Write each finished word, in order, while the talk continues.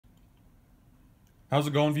How's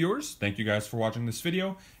it going, viewers? Thank you guys for watching this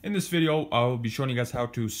video. In this video, I'll be showing you guys how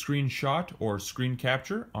to screenshot or screen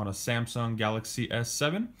capture on a Samsung Galaxy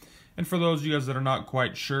S7. And for those of you guys that are not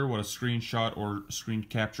quite sure what a screenshot or screen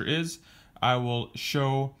capture is, I will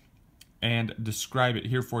show and describe it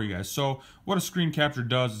here for you guys. So what a screen capture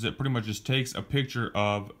does is it pretty much just takes a picture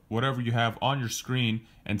of whatever you have on your screen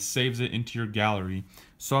and saves it into your gallery.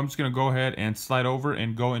 So I'm just going to go ahead and slide over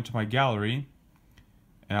and go into my gallery.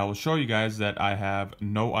 And I will show you guys that I have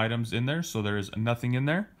no items in there, so there is nothing in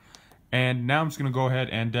there. And now I'm just going to go ahead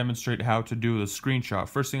and demonstrate how to do the screenshot.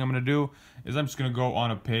 First thing I'm going to do is I'm just going to go on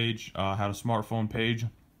a page, have a smartphone page.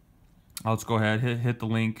 Let's go ahead, hit the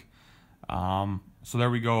link. So there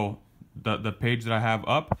we go, the page that I have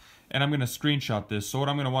up. And I'm going to screenshot this. So what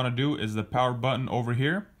I'm going to want to do is the power button over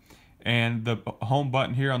here and the home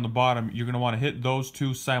button here on the bottom. You're going to want to hit those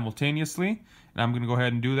two simultaneously. And I'm going to go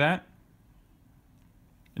ahead and do that.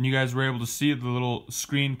 And you guys were able to see the little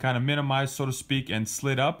screen kind of minimized, so to speak, and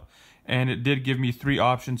slid up. And it did give me three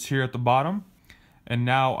options here at the bottom. And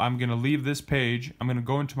now I'm going to leave this page. I'm going to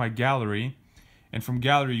go into my gallery. And from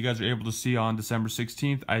gallery, you guys are able to see on December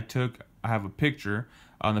 16th, I have a picture.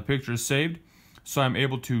 The picture is saved. So I'm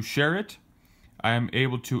able to share it. I am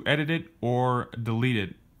able to edit it or delete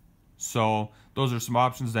it. So those are some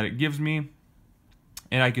options that it gives me.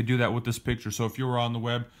 And I could do that with this picture. So if you were on the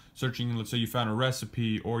web searching, let's say you found a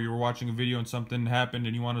recipe, or you were watching a video and something happened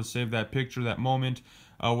and you wanted to save that picture, that moment,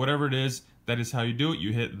 whatever it is, that is how you do it.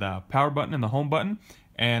 You hit the power button and the home button,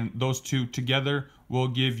 and those two together will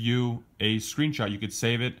give you a screenshot. You could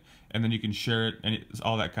save it, and then you can share it, and it's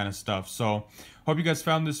all that kind of stuff. So hope you guys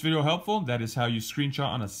found this video helpful. That is how you screenshot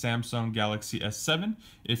on a Samsung Galaxy S7.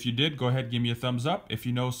 If you did, go ahead, give me a thumbs up. If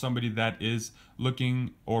you know somebody that is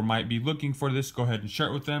looking or might be looking for this, go ahead and share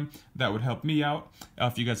it with them. That would help me out.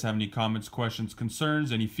 If you guys have any comments, questions,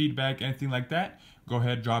 concerns, any feedback, anything like that, go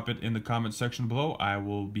ahead, drop it in the comment section below. I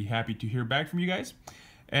will be happy to hear back from you guys.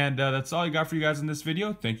 And that's all I got for you guys in this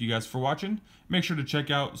video. Thank you guys for watching. Make sure to check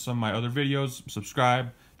out some of my other videos,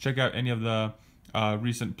 subscribe, check out any of the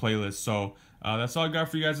recent playlists. So that's all I got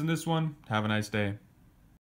for you guys in this one. Have a nice day.